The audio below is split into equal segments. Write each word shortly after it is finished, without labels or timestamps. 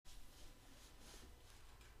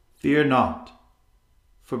Fear not,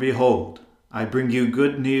 for behold, I bring you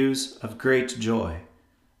good news of great joy,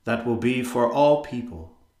 that will be for all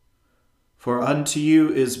people. For unto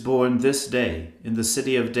you is born this day in the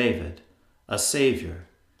city of David a Savior,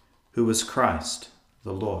 who is Christ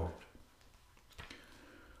the Lord.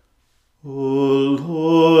 O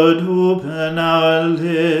Lord, open our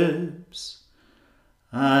lips,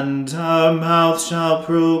 and our mouth shall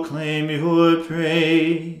proclaim your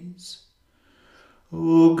praise.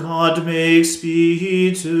 O God, make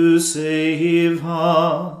speed to save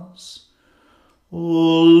us. O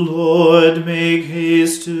Lord, make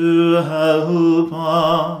haste to help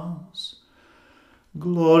us.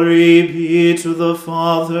 Glory be to the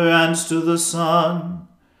Father, and to the Son,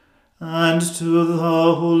 and to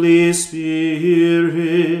the Holy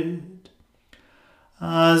Spirit,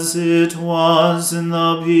 as it was in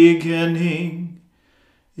the beginning,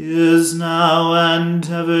 is now, and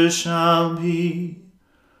ever shall be,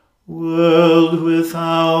 world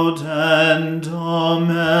without end.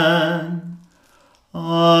 Amen.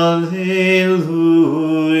 Alleluia.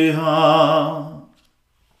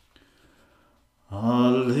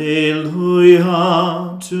 Alleluia.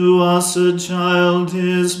 To us a child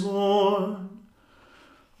is born.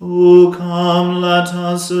 O come, let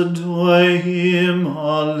us adore him.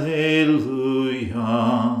 Alleluia.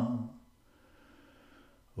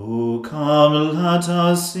 O come, let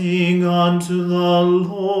us sing unto the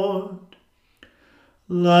Lord.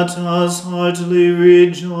 Let us heartily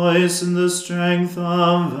rejoice in the strength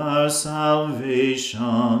of our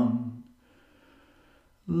salvation.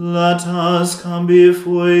 Let us come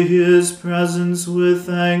before his presence with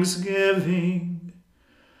thanksgiving,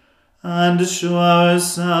 and show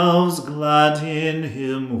ourselves glad in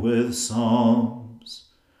him with psalms.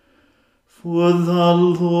 For the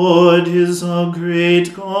Lord is a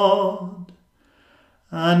great God,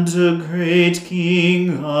 and a great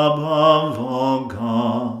King above all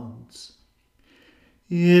gods.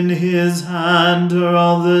 In his hand are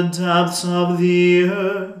all the depths of the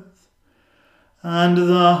earth, and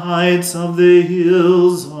the heights of the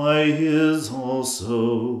hills are his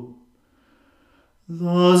also.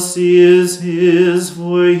 The sea is his,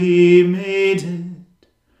 for he made it,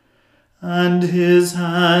 and his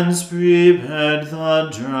hands prepared the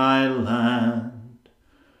dry land.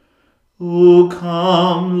 O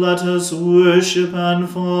come, let us worship and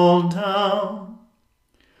fall down,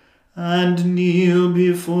 and kneel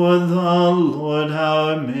before the Lord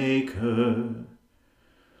our Maker.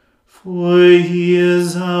 For he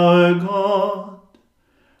is our God,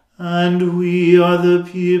 and we are the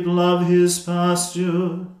people of his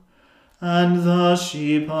pasture, and the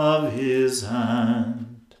sheep of his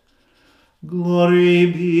hand. Glory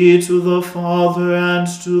be to the Father, and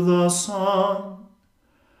to the Son,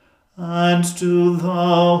 and to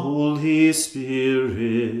the Holy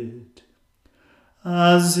Spirit,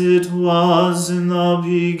 as it was in the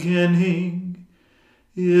beginning,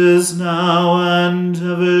 is now, and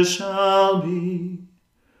ever shall be,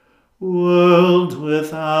 world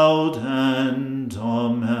without end.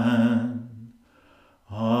 Amen.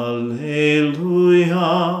 Alleluia.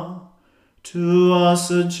 To us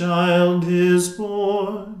a child is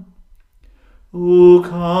born. O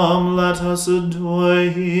come, let us adore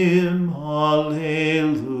him. Alleluia.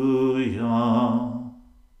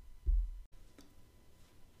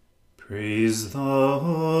 Praise the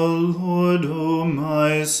Lord, O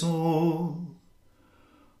my soul.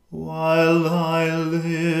 While I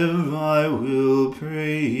live, I will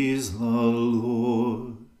praise the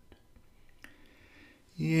Lord.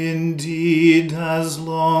 Indeed, as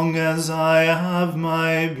long as I have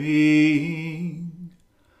my being,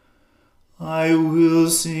 I will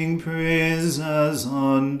sing praises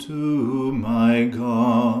unto my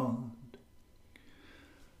God.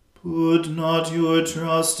 Put not your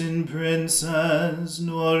trust in princes,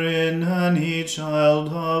 nor in any child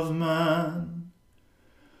of man,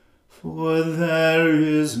 for there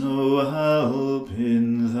is no help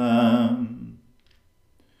in them.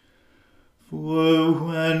 For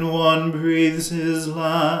when one breathes his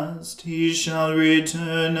last, he shall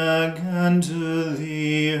return again to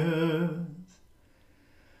the earth,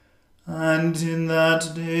 and in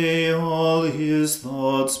that day all his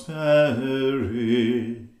thoughts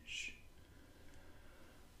perish.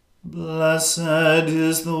 Blessed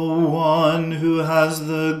is the one who has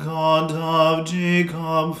the God of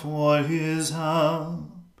Jacob for his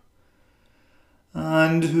help,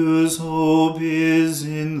 and whose hope is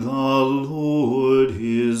in the Lord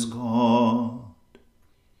his God,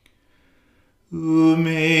 who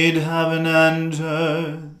made heaven and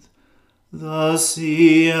earth, the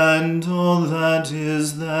sea and all that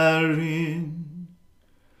is therein,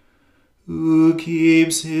 who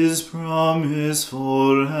keeps his promise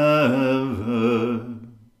forever,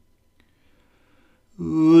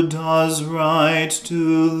 who does right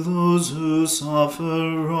to those who suffer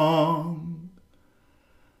wrong,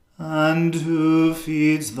 and who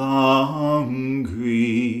feeds the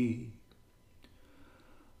hungry.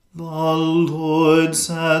 The Lord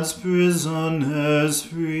sets prisoners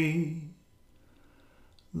free.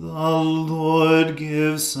 The Lord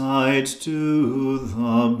gives sight to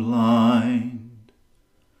the blind.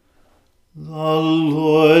 The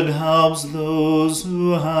Lord helps those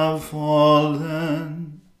who have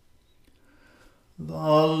fallen.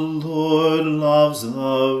 The Lord loves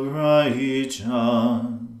the righteous.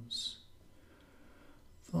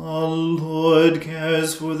 The Lord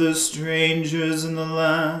cares for the strangers in the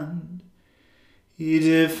land. He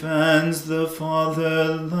defends the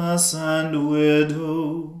fatherless and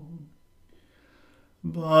widow.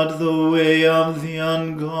 But the way of the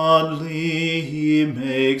ungodly he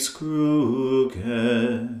makes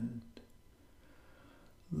crooked.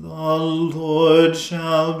 The Lord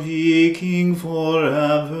shall be king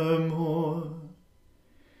forevermore.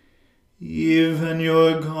 Even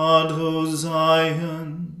your God, O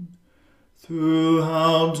Zion,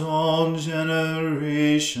 throughout all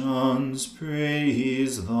generations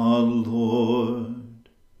praise the Lord.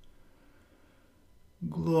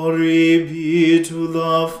 Glory be to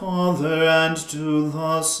the Father and to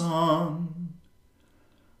the Son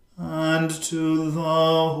and to the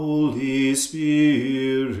Holy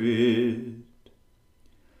Spirit,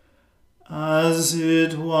 as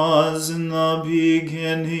it was in the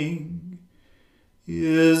beginning,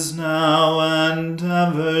 is now, and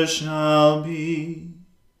ever shall be,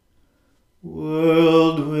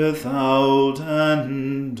 world without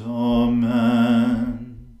end.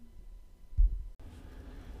 Amen.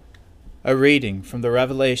 A reading from the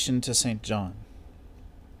Revelation to St. John.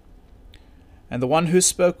 And the one who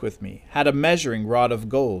spoke with me had a measuring rod of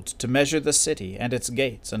gold to measure the city and its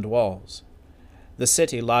gates and walls. The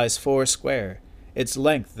city lies 4 square, its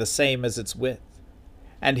length the same as its width.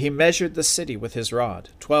 And he measured the city with his rod,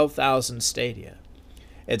 12,000 stadia.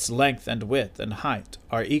 Its length and width and height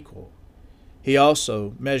are equal. He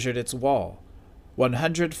also measured its wall,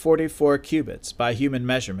 144 cubits by human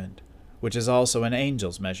measurement, which is also an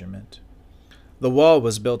angel's measurement. The wall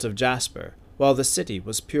was built of jasper, while the city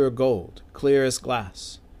was pure gold, clear as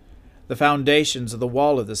glass. The foundations of the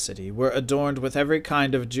wall of the city were adorned with every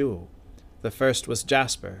kind of jewel. The first was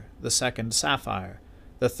jasper, the second sapphire,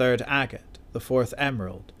 the third agate, the fourth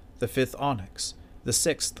emerald, the fifth onyx, the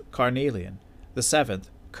sixth carnelian, the seventh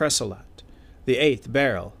chrysolite, the eighth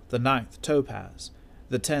beryl, the ninth topaz,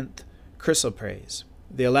 the 10th chrysoprase,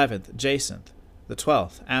 the 11th jacinth, the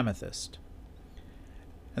 12th amethyst.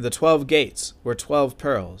 And the 12 gates were 12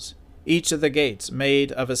 pearls, each of the gates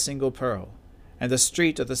made of a single pearl, and the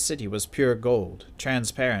street of the city was pure gold,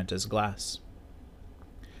 transparent as glass.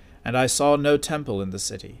 And I saw no temple in the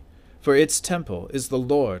city, for its temple is the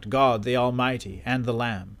Lord God the Almighty and the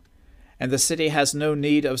Lamb. And the city has no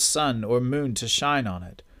need of sun or moon to shine on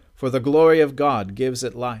it, for the glory of God gives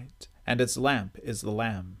it light, and its lamp is the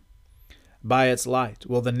Lamb. By its light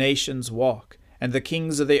will the nations walk, and the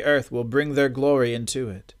kings of the earth will bring their glory into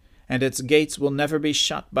it, and its gates will never be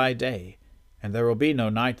shut by day, and there will be no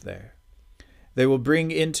night there. They will bring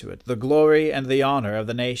into it the glory and the honor of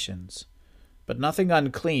the nations. But nothing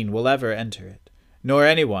unclean will ever enter it, nor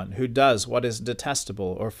anyone who does what is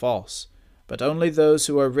detestable or false, but only those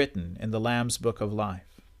who are written in the Lamb's book of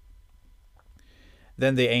life.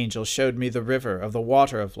 Then the angel showed me the river of the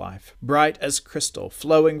water of life, bright as crystal,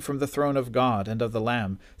 flowing from the throne of God and of the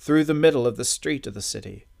Lamb, through the middle of the street of the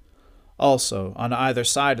city. Also, on either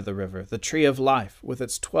side of the river, the tree of life, with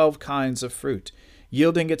its 12 kinds of fruit,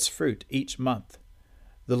 yielding its fruit each month.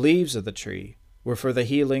 The leaves of the tree were for the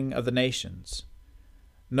healing of the nations.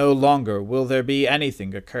 No longer will there be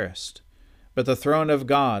anything accursed, but the throne of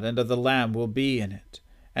God and of the Lamb will be in it,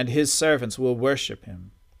 and his servants will worship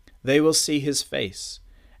him. They will see his face,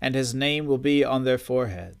 and his name will be on their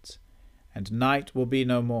foreheads, and night will be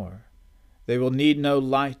no more. They will need no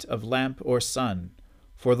light of lamp or sun,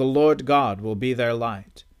 for the Lord God will be their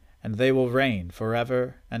light, and they will reign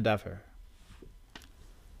forever and ever.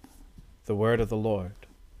 The word of the Lord.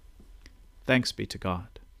 Thanks be to God.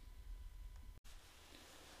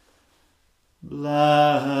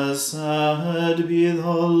 Blessed be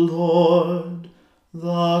the Lord, the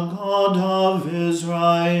God of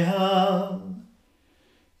Israel.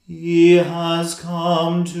 He has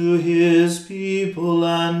come to his people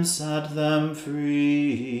and set them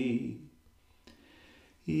free.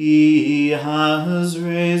 He has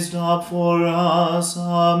raised up for us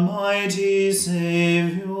a mighty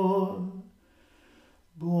Saviour,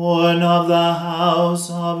 born of the house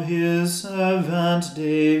of his servant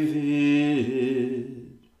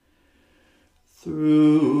David.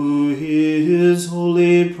 Through his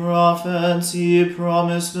holy prophets he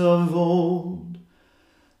promised of old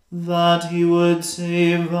that he would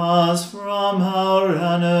save us from our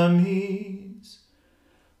enemies,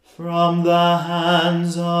 from the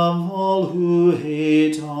hands of all who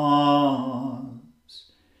hate us.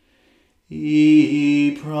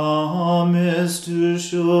 He promised to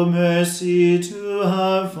show mercy to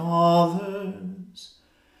our fathers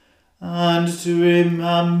and to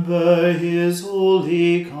remember his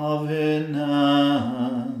holy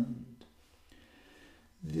covenant.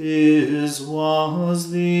 This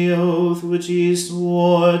was the oath which he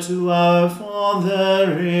swore to our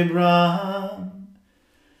father Abraham,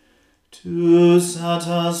 to set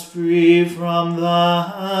us free from the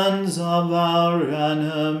hands of our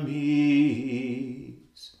enemies,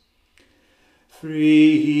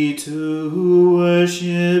 free to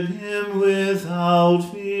worship him without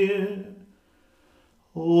fear,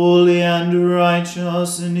 holy and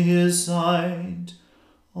righteous in his sight,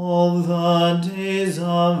 all the days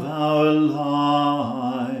of our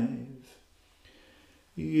life.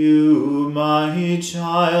 You, my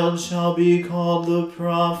child, shall be called the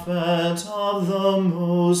prophet of the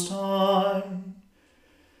Most High,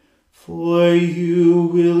 for you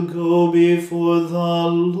will go before the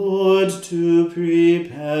Lord to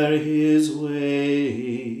prepare his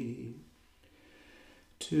way,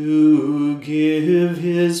 to give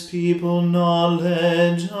his people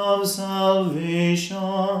knowledge of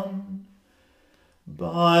salvation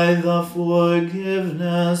by the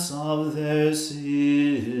forgiveness of their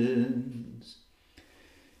sins,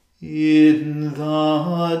 in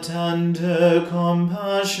the tender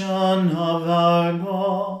compassion of our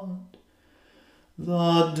God.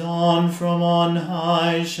 The dawn from on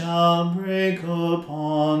high shall break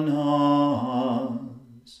upon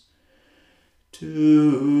us,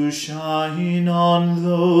 to shine on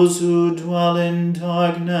those who dwell in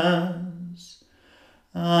darkness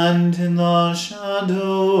and in the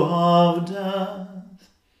shadow of death,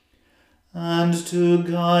 and to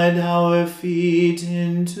guide our feet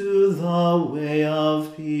into the way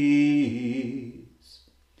of peace.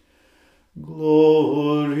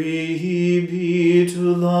 Glory be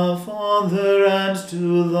to the Father and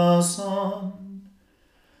to the Son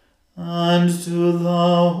and to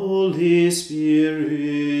the Holy Spirit,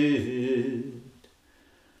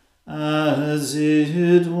 as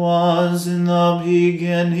it was in the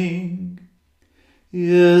beginning,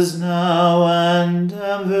 is now, and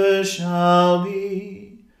ever shall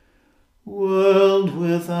be, world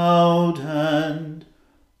without end.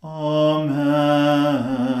 Amen.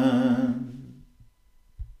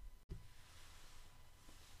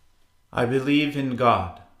 I believe in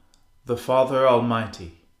God, the Father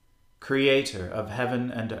Almighty, Creator of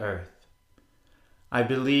heaven and earth. I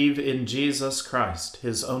believe in Jesus Christ,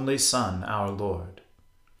 his only Son, our Lord.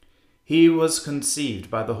 He was conceived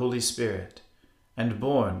by the Holy Spirit and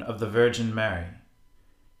born of the Virgin Mary.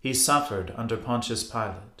 He suffered under Pontius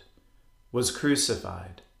Pilate, was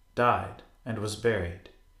crucified, died, and was buried.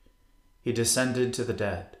 He descended to the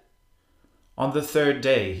dead. On the third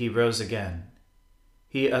day he rose again.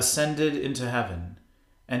 He ascended into heaven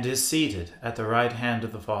and is seated at the right hand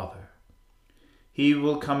of the Father. He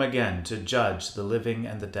will come again to judge the living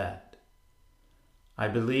and the dead. I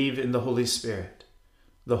believe in the Holy Spirit,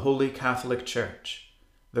 the Holy Catholic Church,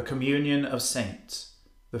 the communion of saints,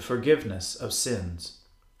 the forgiveness of sins,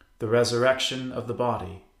 the resurrection of the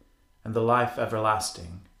body, and the life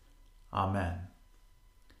everlasting. Amen.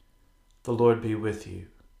 The Lord be with you.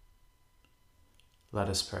 Let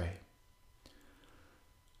us pray.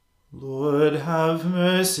 Lord, have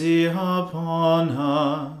mercy upon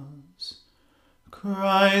us.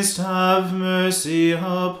 Christ, have mercy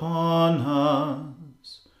upon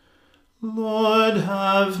us. Lord,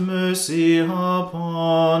 have mercy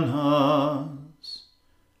upon us.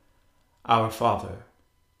 Our Father,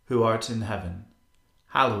 who art in heaven,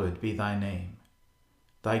 hallowed be thy name.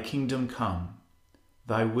 Thy kingdom come,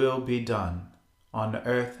 thy will be done, on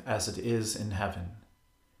earth as it is in heaven.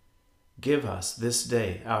 Give us this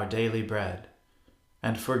day our daily bread,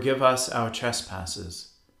 and forgive us our trespasses,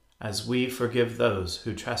 as we forgive those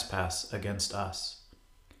who trespass against us.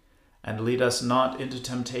 And lead us not into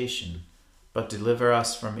temptation, but deliver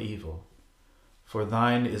us from evil. For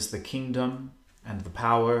thine is the kingdom, and the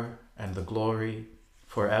power, and the glory,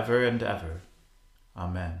 forever and ever.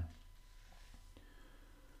 Amen.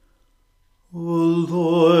 O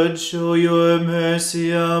Lord, show your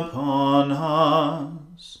mercy upon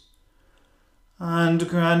us, and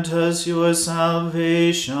grant us your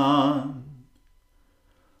salvation.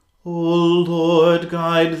 O Lord,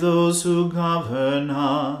 guide those who govern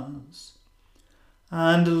us,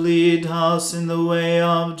 and lead us in the way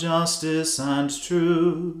of justice and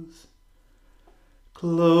truth.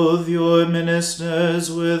 Clothe your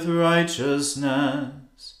ministers with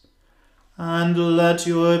righteousness, and let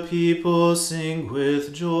your people sing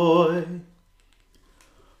with joy.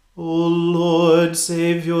 O Lord,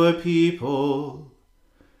 save your people,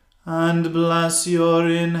 and bless your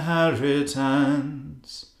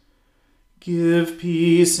inheritance. Give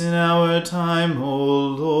peace in our time, O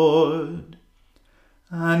Lord,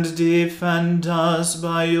 and defend us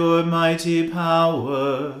by your mighty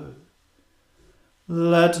power.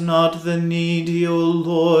 Let not the needy, O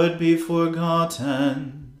Lord, be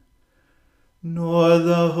forgotten, nor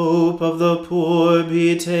the hope of the poor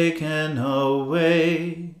be taken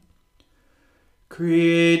away.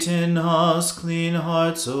 Create in us clean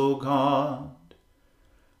hearts, O God,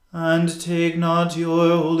 and take not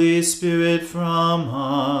your Holy Spirit from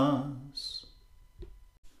us.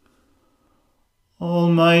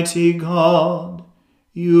 Almighty God,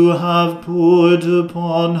 you have poured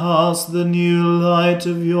upon us the new light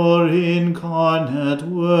of your incarnate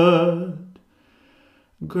Word.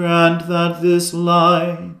 Grant that this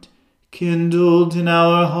light, kindled in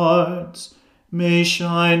our hearts, may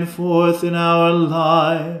shine forth in our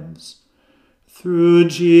lives, through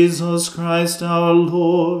Jesus Christ our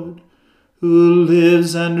Lord, who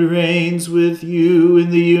lives and reigns with you in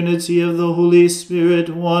the unity of the Holy Spirit,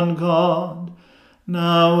 one God,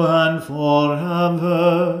 now and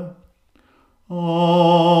forever.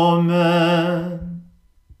 Amen.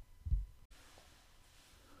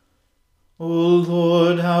 O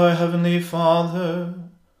Lord, our heavenly Father,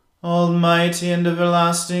 almighty and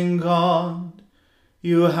everlasting God,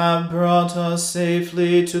 you have brought us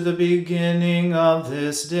safely to the beginning of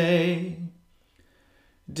this day.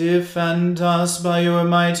 Defend us by your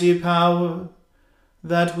mighty power,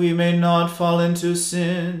 that we may not fall into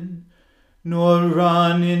sin, nor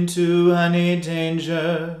run into any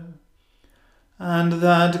danger, and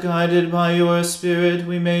that, guided by your Spirit,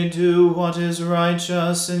 we may do what is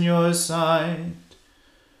righteous in your sight.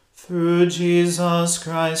 Through Jesus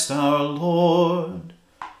Christ our Lord.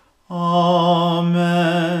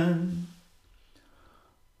 Amen.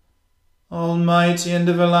 Almighty and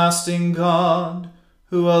everlasting God,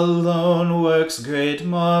 who alone works great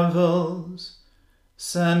marvels,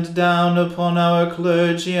 send down upon our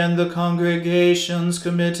clergy and the congregations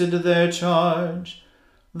committed to their charge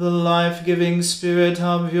the life-giving Spirit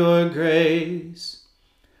of your grace.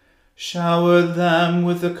 Shower them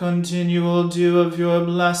with the continual dew of your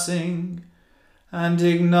blessing, and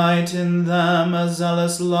ignite in them a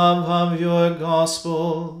zealous love of your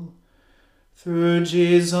gospel. Through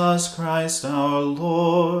Jesus Christ our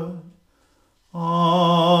Lord.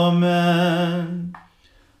 Amen.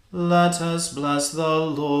 Let us bless the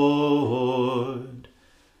Lord.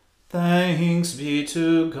 Thanks be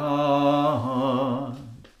to God.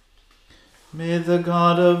 May the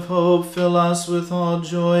God of hope fill us with all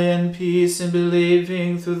joy and peace in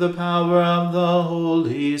believing through the power of the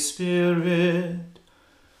Holy Spirit.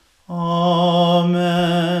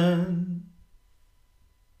 Amen.